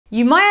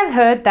You might have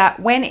heard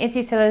that when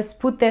Etsy sellers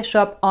put their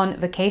shop on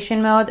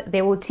vacation mode,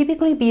 there will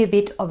typically be a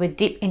bit of a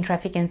dip in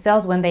traffic and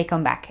sales when they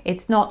come back.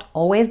 It's not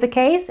always the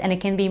case, and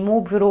it can be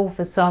more brutal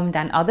for some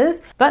than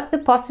others, but the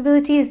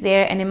possibility is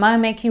there, and it might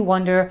make you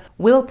wonder,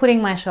 will putting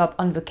my shop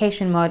on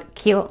vacation mode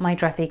kill my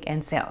traffic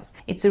and sales?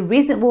 It's a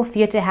reasonable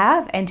fear to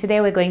have, and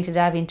today we're going to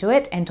dive into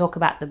it and talk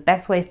about the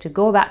best ways to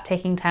go about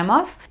taking time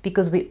off,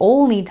 because we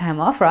all need time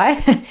off,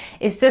 right?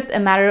 It's just a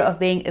matter of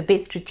being a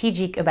bit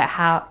strategic about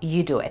how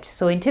you do it.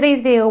 So in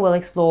today's video, we'll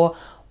explore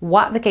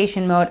what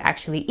vacation mode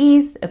actually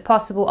is, a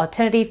possible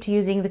alternative to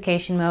using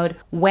vacation mode,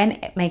 when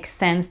it makes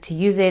sense to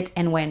use it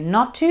and when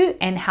not to,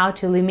 and how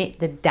to limit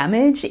the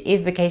damage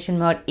if vacation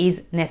mode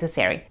is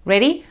necessary.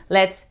 Ready?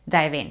 Let's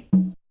dive in.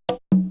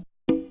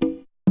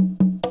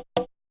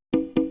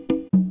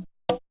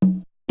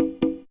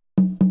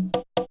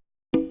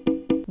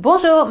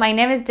 Bonjour, my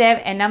name is Deb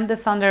and I'm the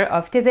founder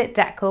of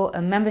TIZZIT.co,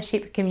 a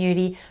membership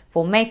community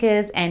for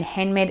makers and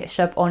handmade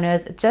shop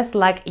owners just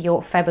like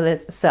your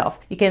fabulous self.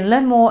 You can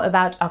learn more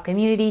about our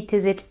community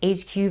TIZZIT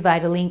HQ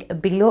via the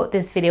link below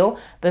this video,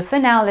 but for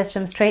now let's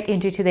jump straight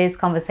into today's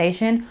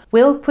conversation.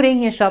 Will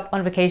putting your shop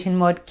on vacation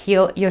mode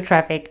kill your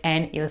traffic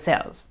and your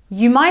sales?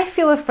 You might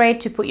feel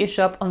afraid to put your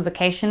shop on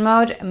vacation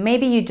mode.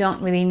 Maybe you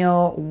don't really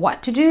know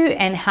what to do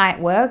and how it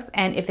works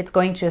and if it's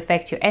going to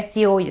affect your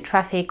SEO, your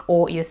traffic,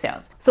 or your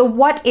sales. So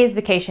what is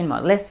vacation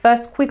mode? Let's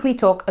first quickly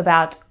talk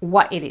about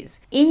what it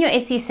is. In your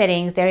Etsy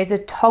settings, there is a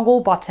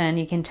toggle button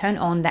you can turn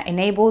on that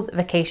enables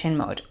vacation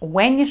mode.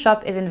 When your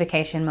shop is in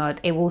vacation mode,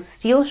 it will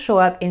still show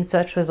up in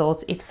search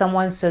results if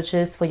someone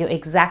searches for your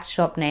exact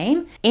shop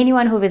name.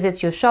 Anyone who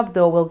visits your shop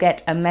though will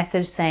get a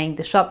message saying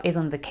the shop is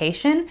on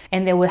vacation,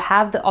 and they will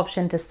have the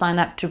option to sign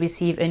up to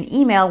receive an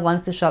email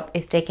once the shop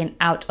is taken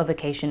out of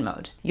vacation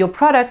mode. Your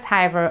products,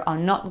 however, are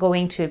not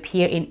going to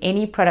appear in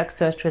any product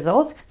search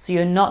results, so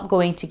you're not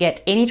going to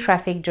get any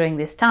traffic during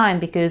this time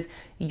because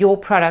your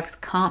products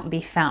can't be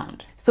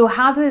found. So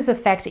how does this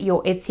affect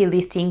your Etsy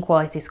listing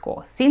quality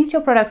score? Since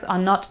your products are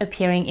not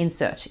appearing in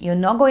search, you're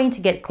not going to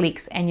get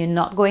clicks and you're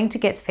not going to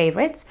get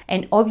favorites,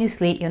 and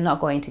obviously you're not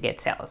going to get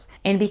sales.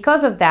 And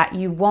because of that,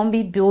 you won't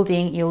be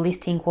building your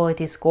listing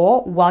quality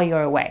score while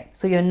you're away.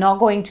 So you're not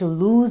going to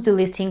lose the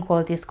listing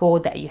quality score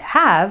that you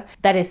have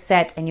that is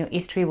set, and your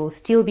history will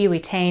still be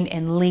retained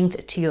and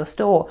linked to your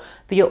store.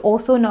 But you're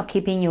also not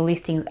keeping your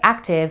listings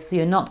active, so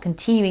you're not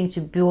continuing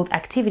to build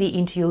activity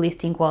into your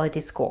listing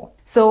quality score.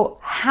 So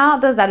how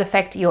does that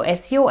affect your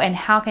SEO and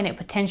how can it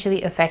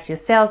potentially affect your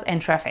sales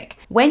and traffic?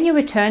 When you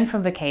return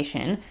from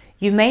vacation,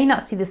 you may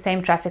not see the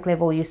same traffic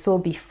level you saw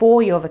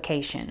before your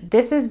vacation.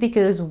 This is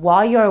because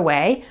while you're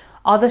away,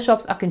 other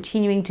shops are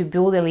continuing to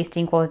build a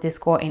listing quality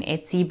score in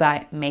Etsy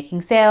by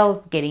making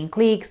sales, getting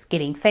clicks,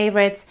 getting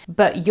favorites,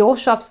 but your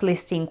shop's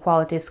listing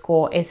quality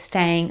score is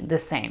staying the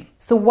same.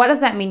 So what does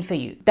that mean for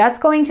you? That's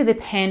going to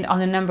depend on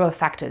a number of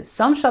factors.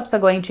 Some shops are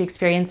going to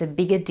experience a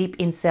bigger dip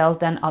in sales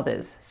than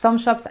others. Some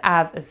shops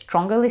have a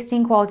stronger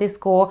listing quality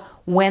score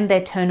when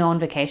they turn on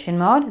vacation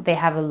mode. They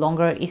have a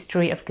longer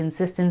history of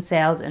consistent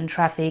sales and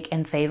traffic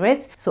and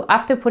favorites. So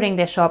after putting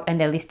their shop and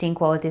their listing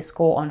quality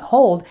score on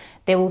hold,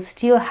 they will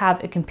still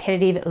have a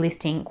competitive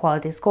listing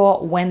quality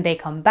score when they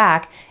come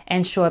back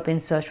and show up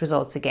in search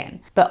results again.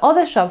 But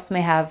other shops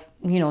may have,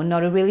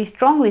 not a really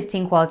strong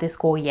listing quality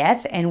score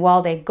yet, and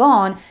while they're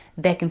gone,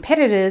 their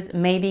competitors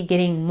may be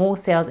getting more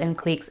sales and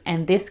clicks,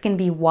 and this can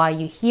be why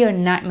you hear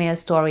nightmare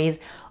stories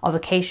of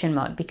vacation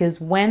mode, because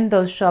when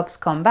those shops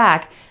come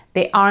back,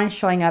 they aren't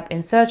showing up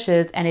in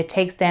searches and it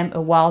takes them a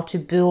while to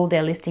build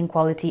their listing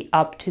quality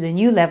up to the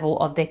new level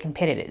of their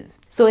competitors.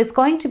 So it's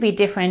going to be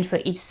different for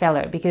each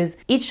seller because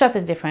each shop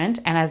is different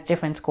and has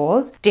different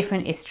scores,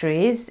 different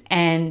histories,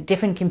 and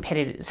different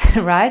competitors,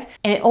 right?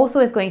 And it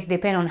also is going to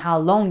depend on how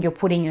long you're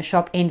putting your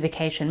shop in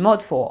vacation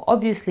mode for.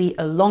 Obviously,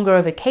 a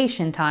longer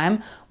vacation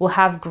time will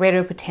have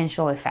greater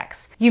potential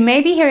effects. You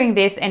may be hearing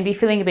this and be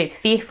feeling a bit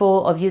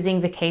fearful of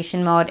using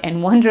vacation mode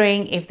and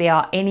wondering if there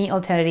are any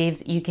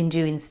alternatives you can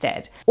do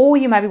instead. Or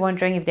you might be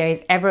wondering if there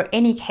is ever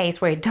any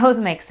case where it does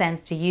make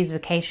sense to use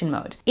vacation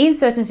mode. In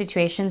certain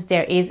situations,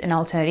 there is an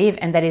alternative,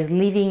 and that is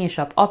leaving your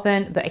shop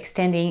open but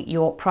extending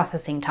your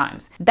processing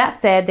times. That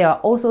said, there are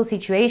also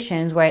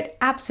situations where it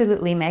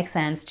absolutely makes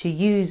sense to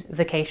use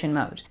vacation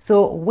mode.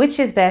 So which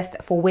is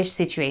best for which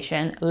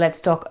situation?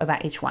 Let's talk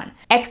about each one.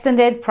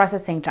 Extended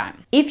processing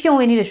time. If you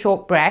only need a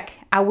short break,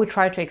 I would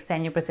try to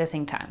extend your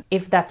processing time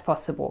if that's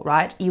possible,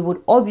 right? You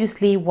would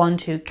obviously want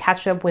to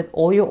catch up with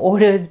all your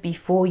orders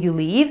before you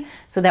leave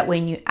so that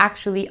when you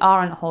actually are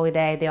on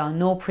holiday, there are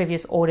no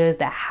previous orders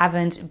that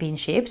haven't been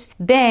shipped.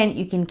 Then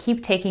you can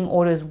keep taking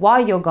orders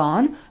while you're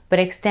gone, but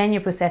extend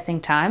your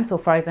processing time. So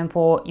for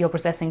example, your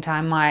processing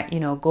time might,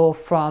 go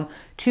from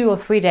 2 or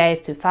 3 days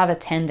to 5 or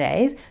 10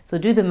 days. So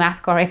do the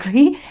math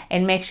correctly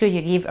and make sure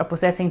you give a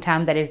processing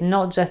time that is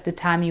not just the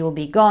time you will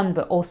be gone,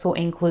 but also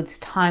includes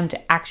time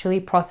to actually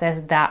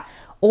process that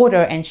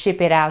order and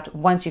ship it out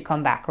once you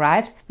come back,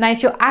 right? Now,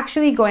 if you're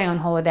actually going on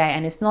holiday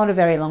and it's not a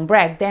very long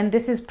break, then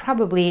this is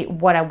probably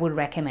what I would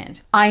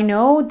recommend. I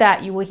know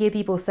that you will hear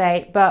people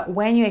say, but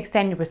when you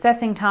extend your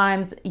processing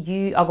times,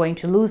 you are going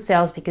to lose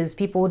sales because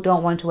people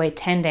don't want to wait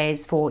 10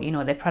 days for,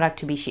 their product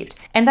to be shipped.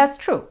 And that's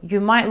true. You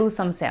might lose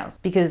some sales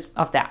because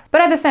of that.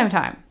 But at the same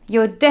time,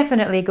 you're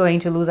definitely going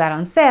to lose out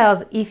on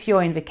sales if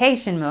you're in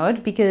vacation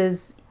mode,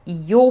 because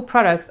your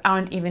products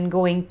aren't even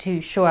going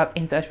to show up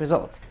in search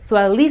results. So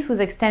at least with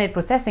extended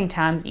processing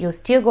times, you're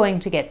still going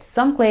to get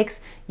some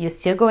clicks, you're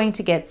still going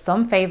to get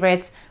some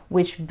favorites,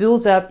 which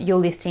builds up your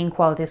listing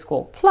quality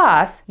score.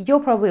 Plus, you're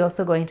probably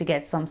also going to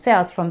get some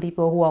sales from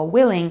people who are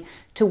willing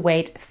to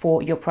wait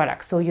for your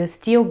product. So you're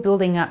still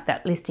building up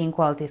that listing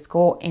quality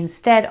score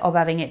instead of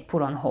having it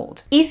put on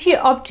hold. If you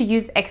opt to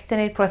use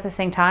extended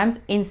processing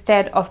times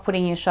instead of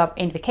putting your shop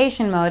in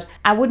vacation mode,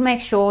 I would make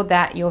sure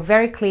that you're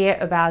very clear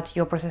about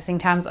your processing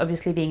times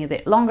obviously being a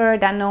bit longer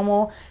than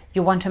normal.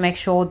 You want to make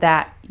sure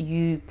that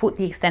you put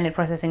the extended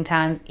processing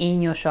times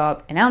in your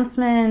shop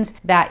announcement,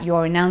 that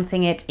you're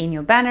announcing it in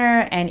your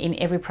banner and in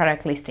every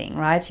product listing,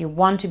 right? You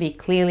want to be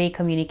clearly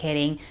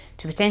communicating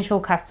to potential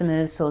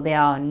customers so there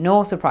are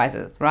no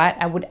surprises, right?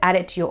 I would add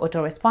it to your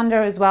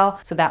autoresponder as well,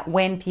 so that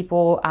when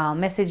people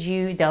message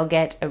you, they'll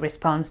get a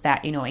response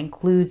that,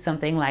 includes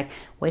something like,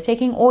 we're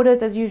taking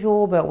orders as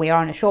usual, but we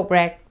are on a short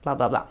break, blah,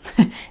 blah, blah.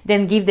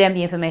 Then give them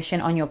the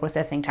information on your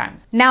processing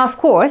times. Now, of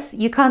course,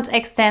 you can't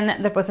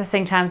extend the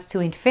processing times to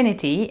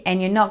infinity, and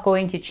you're not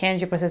going to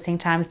change your processing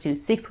times to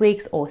 6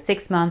 weeks or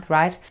 6 months,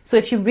 right? So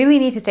if you really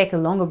need to take a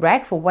longer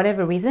break for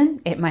whatever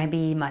reason, it might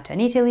be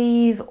maternity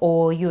leave,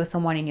 or you or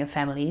someone in your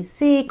family is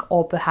sick,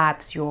 or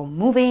perhaps you're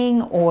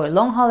moving or a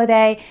long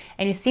holiday,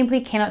 and you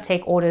simply cannot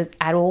take orders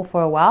at all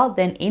for a while,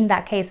 then in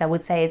that case, I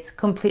would say it's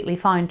completely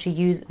fine to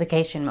use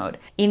vacation mode.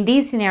 In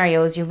these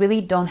scenarios, you really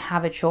don't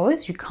have a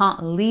choice. You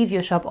can't leave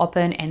your shop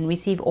open and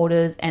receive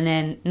orders and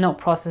then not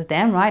process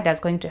them, right? That's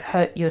going to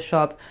hurt your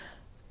shop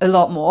a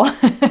lot more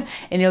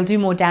and it'll do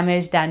more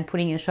damage than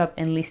putting your shop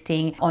and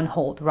listing on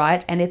hold,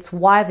 right? And it's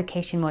why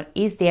vacation mode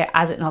is there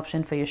as an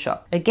option for your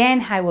shop. Again,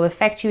 how it will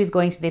affect you is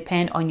going to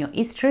depend on your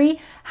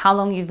history, how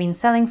long you've been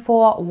selling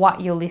for,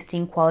 what your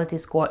listing quality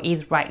score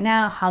is right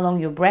now, how long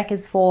your break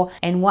is for,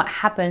 and what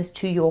happens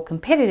to your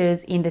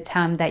competitors in the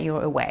time that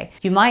you're away.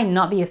 You might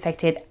not be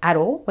affected at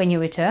all when you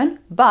return,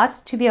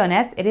 but to be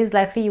honest, it is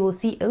likely you will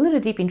see a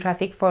little dip in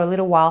traffic for a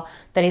little while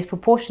that is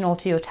proportional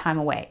to your time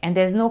away. And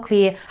there's no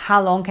clear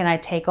how long can I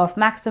take off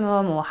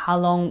maximum, or how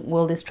long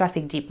will this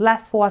traffic dip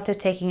last for after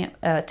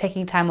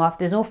taking time off.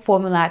 There's no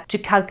formula to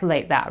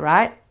calculate that,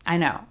 right? I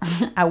know,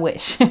 I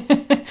wish.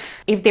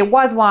 If there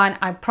was one,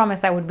 I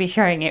promise I would be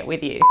sharing it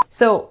with you.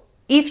 So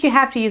if you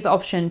have to use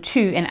option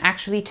 2 and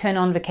actually turn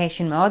on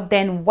vacation mode,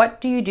 then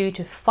what do you do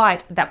to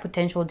fight that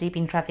potential dip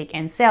in traffic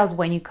and sales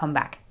when you come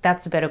back?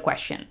 That's a better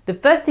question. The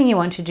first thing you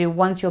want to do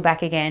once you're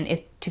back again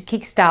is to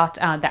kickstart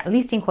that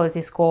listing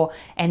quality score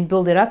and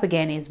build it up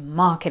again is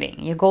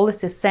marketing. Your goal is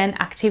to send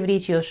activity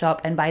to your shop,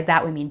 and by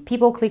that we mean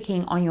people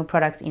clicking on your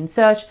products in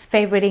search,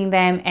 favoriting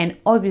them, and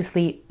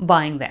obviously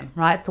buying them,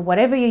 right? So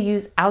whatever you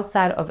use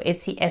outside of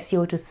Etsy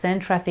SEO to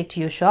send traffic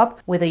to your shop,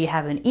 whether you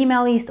have an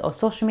email list or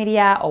social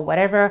media or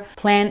whatever,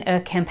 plan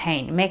a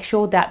campaign. Make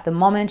sure that the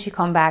moment you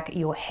come back,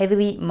 you're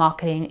heavily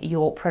marketing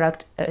your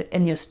product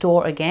in your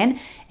store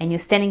again, and you're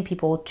sending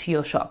people to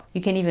your shop.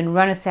 You can even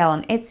run a sale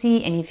on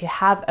Etsy, and if you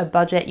have a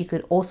budget, you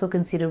could also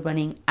consider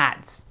running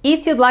ads.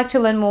 If you'd like to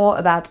learn more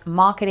about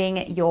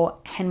marketing your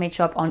handmade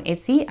shop on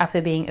Etsy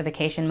after being in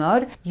vacation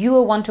mode, you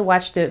will want to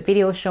watch the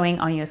video showing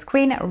on your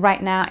screen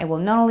right now. It will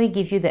not only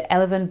give you the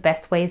 11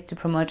 best ways to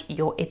promote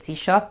your Etsy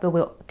shop, but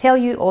will tell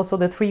you also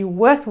the 3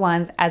 worst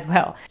ones as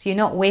well. So you're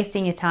not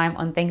wasting your time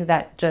on things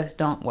that just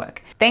don't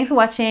work. Thanks for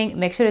watching.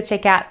 Make sure to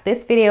check out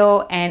this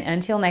video, and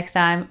until next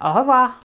time, au revoir.